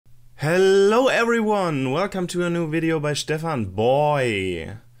Hello everyone! Welcome to a new video by Stefan.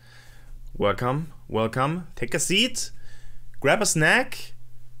 Boy! Welcome, welcome. Take a seat, grab a snack,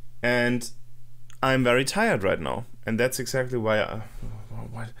 and I'm very tired right now. And that's exactly why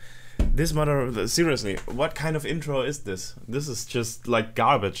seriously, what kind of intro is this? This is just like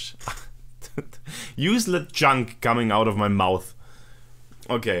garbage. Useless junk coming out of my mouth.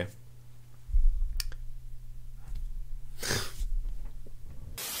 Okay.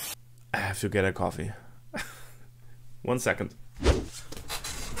 I have to get a coffee. 1 second.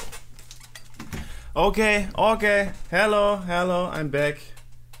 Okay. Hello, I'm back.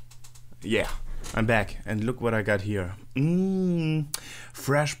 Yeah, I'm back. And look what I got here.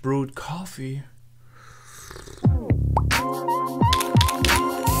 Fresh brewed coffee.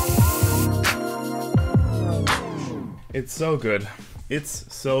 It's so good. It's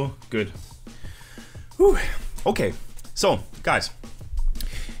so good. Whew. Okay, so guys.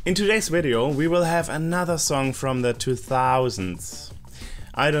 In today's video, we will have another song from the 2000s.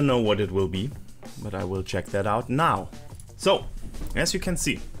 I don't know what it will be, but I will check that out now. So, as you can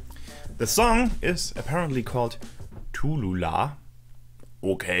see, the song is apparently called Tulula.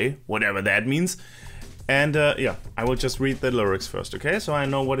 Okay, whatever that means. And yeah, I will just read the lyrics first, okay? So I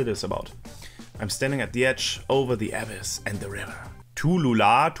know what it is about. I'm standing at the edge, over the abyss and the river.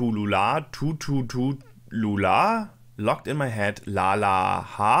 Tulula, tulula, tu-tu-tu-lula. Locked in my head, la la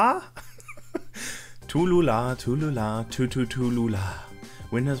ha. Tulula, tulula, tu-tu-tu-lula.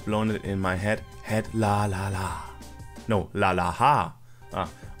 Wind has blown it in my head, la la la. No, la la ha. Ah,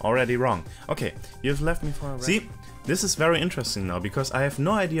 already wrong. Okay, you've left me for a rest. See, this is very interesting now because I have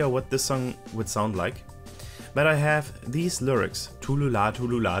no idea what this song would sound like. But I have these lyrics, tulula,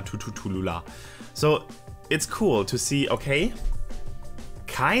 tulula, tu-tu-tu-lula. So it's cool to see, okay,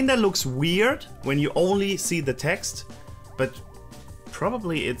 kinda looks weird when you only see the text, but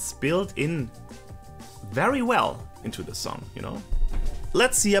probably it's built in very well into the song, you know?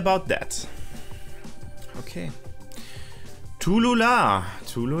 Let's see about that. Okay. Tulula,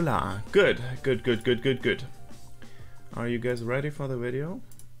 tulula. Good. Are you guys ready for the video?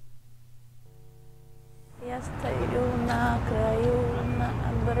 Я стою на краю, на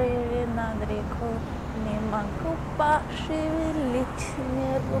обрыве над рекой. Не могу пошевелить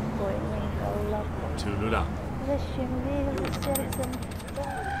ни рукой, ни головой. Tulula. Защемило сердцем.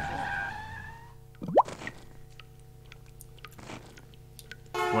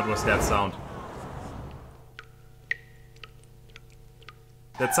 What was that sound?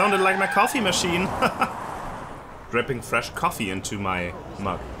 That sounded like my coffee machine. Dripping fresh coffee into my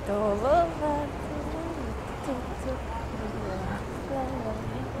mug.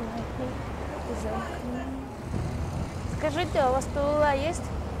 Скажите, а у вас Tulula есть?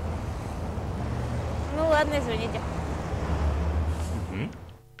 Ну ладно, извините.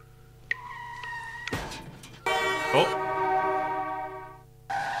 Oh.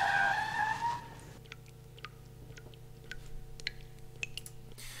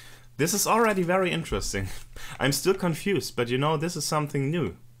 This is already very interesting. I'm still confused, but you know, this is something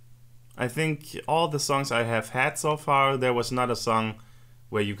new. I think all the songs I have had so far, there was not a song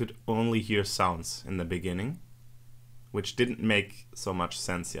where you could only hear sounds in the beginning, which didn't make so much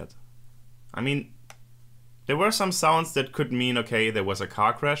sense yet. I mean, there were some sounds that could mean, okay, there was a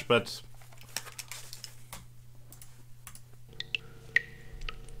car crash, but...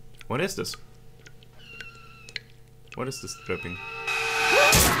 What is this? What is this dripping?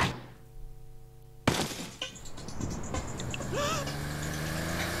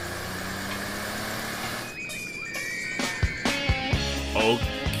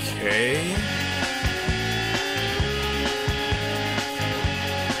 Okay.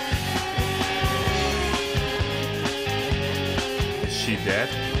 Is she dead?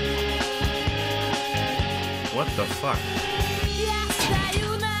 What the fuck?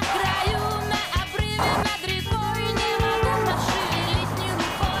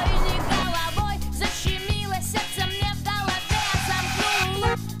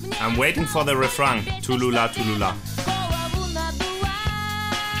 I'm waiting for the refrain. Tulula, tulula.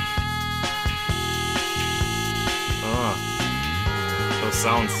 Oh, those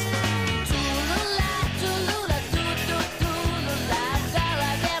sounds.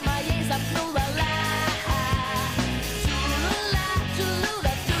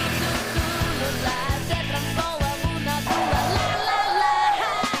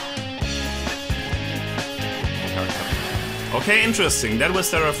 Okay, interesting. That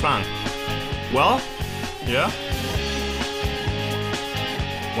was the refrain. Well, yeah.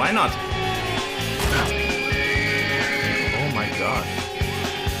 Why not? Oh my god.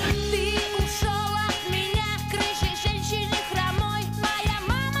 Ты ушел от меня, крышей женщине хромой. Моя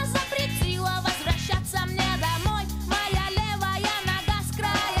мама запретила.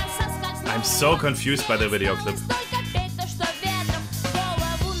 I'm so confused by the video clip.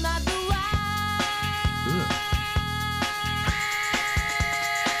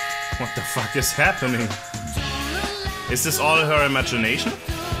 What the fuck is happening? Is this all her imagination?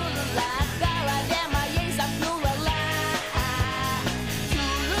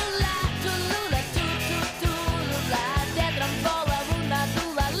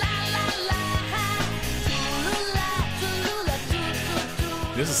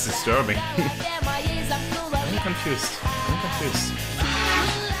 This is disturbing. I'm confused. I'm confused.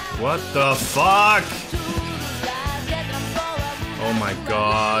 What the fuck? Oh my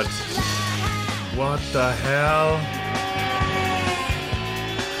god. What the hell?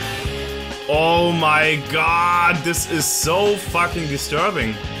 Oh my god, this is so fucking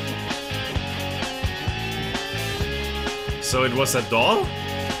disturbing. So it was a doll?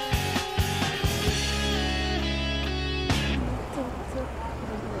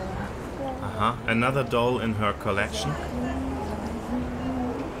 Uh-huh, another doll in her collection.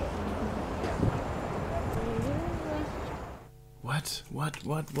 What?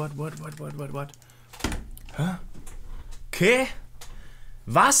 Huh? Okay?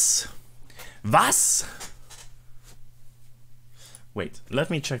 Was? Wait,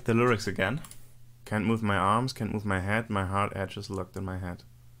 let me check the lyrics again. Can't move my arms, can't move my head, my heart edges locked in my head.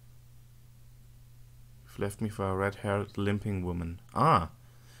 You've left me for a red-haired limping woman. Ah,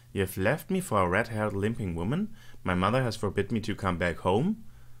 you've left me for a red-haired limping woman? My mother has forbid me to come back home?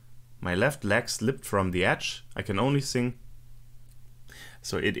 My left leg slipped from the edge. I can only sing.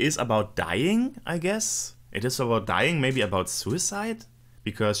 So it is about dying, I guess? It is about dying, maybe about suicide?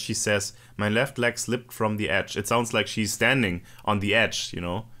 Because she says, my left leg slipped from the edge. It sounds like she's standing on the edge, you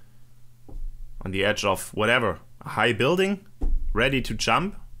know? On the edge of whatever. A high building, ready to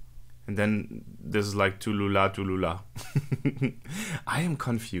jump. And then this is like tulula, tulula. I am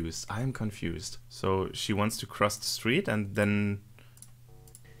confused. So she wants to cross the street and then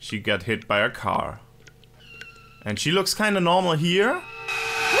she got hit by a car. And she looks kind of normal here.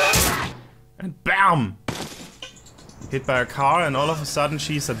 And bam! Hit by a car and all of a sudden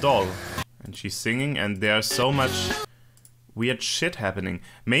she's a doll. And she's singing and there's so much weird shit happening.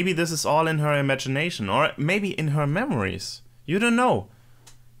 Maybe this is all in her imagination or maybe in her memories. You don't know.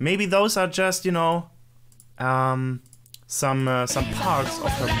 Maybe those are just, you know, some parts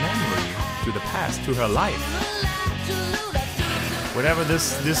of her memory to the past, to her life. Whatever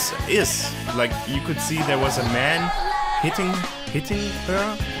this is, like you could see there was a man hitting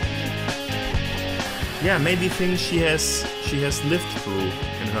her. Yeah, maybe things she has lived through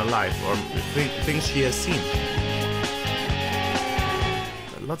in her life or things she has seen.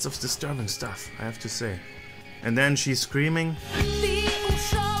 Lots of disturbing stuff, I have to say. And then she's screaming.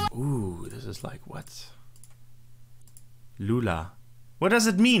 Ooh, this is like what? Lula. What does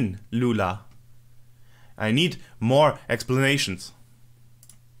it mean, Lula? I need more explanations.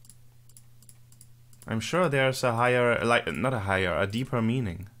 I'm sure there's a higher, like, not a higher, a deeper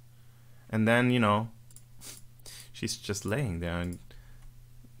meaning. And then, you know, she's just laying there and...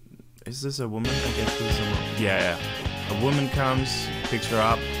 Is this a woman? I guess this is a woman. Yeah. A woman comes, picks her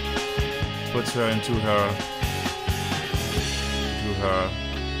up, puts her into her...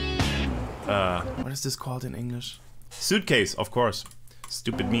 what is this called in English? Suitcase, of course.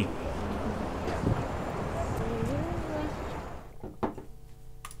 Stupid me.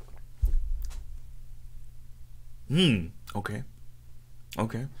 Okay.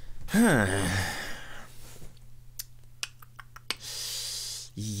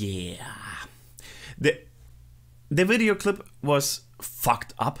 Yeah. The video clip was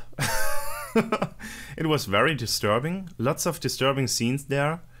fucked up. It was very disturbing. Lots of disturbing scenes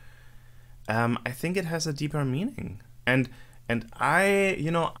there. I think it has a deeper meaning. And I,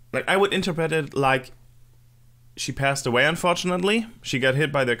 you know, like I would interpret it like she passed away, unfortunately. She got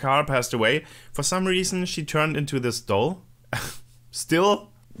hit by the car, passed away. For some reason, she turned into this doll.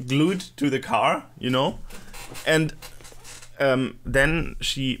 Still glued to the car, you know? And then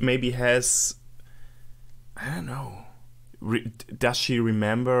she maybe has... I don't know. Does she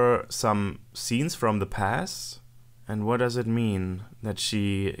remember some scenes from the past? And what does it mean that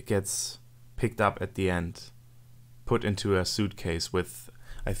she gets picked up at the end? Put into a suitcase with...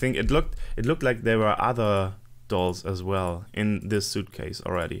 I think it looked like there were other dolls as well in this suitcase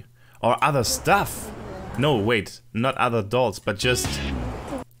already. Or other stuff. No, wait. Not other dolls, but just...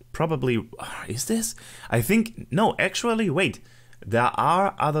 Probably... Is this? I think... No, actually, wait. There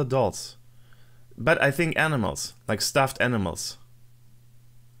are other dolls. But I think animals. Like stuffed animals.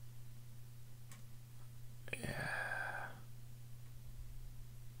 Yeah.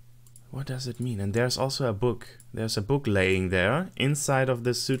 What does it mean? And there's also a book. There's a book laying there inside of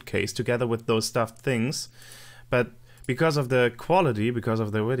this suitcase together with those stuffed things. But because of the quality, because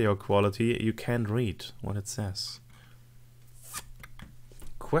of the video quality, you can't read what it says.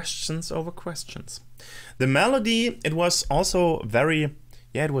 Questions over questions. The melody, it was also very,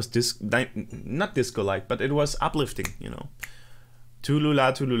 yeah, it was not disco-like, but it was uplifting, you know.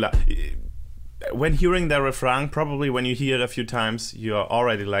 Tulula, tulula. When hearing the refrain, probably when you hear it a few times, you're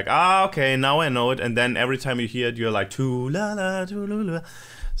already like, ah, okay, now I know it. And then every time you hear it, you're like, tulala, tulula.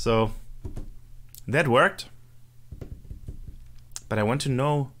 So that worked. But I want to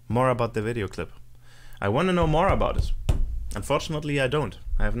know more about the video clip. I want to know more about it. Unfortunately, I don't.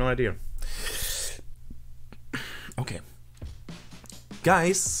 I have no idea. Okay.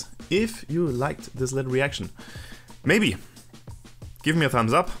 Guys, if you liked this little reaction, maybe give me a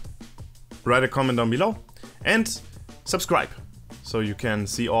thumbs up, write a comment down below, and subscribe so you can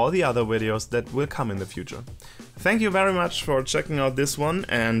see all the other videos that will come in the future. Thank you very much for checking out this one,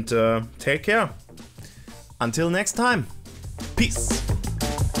 and take care. Until next time. Peace.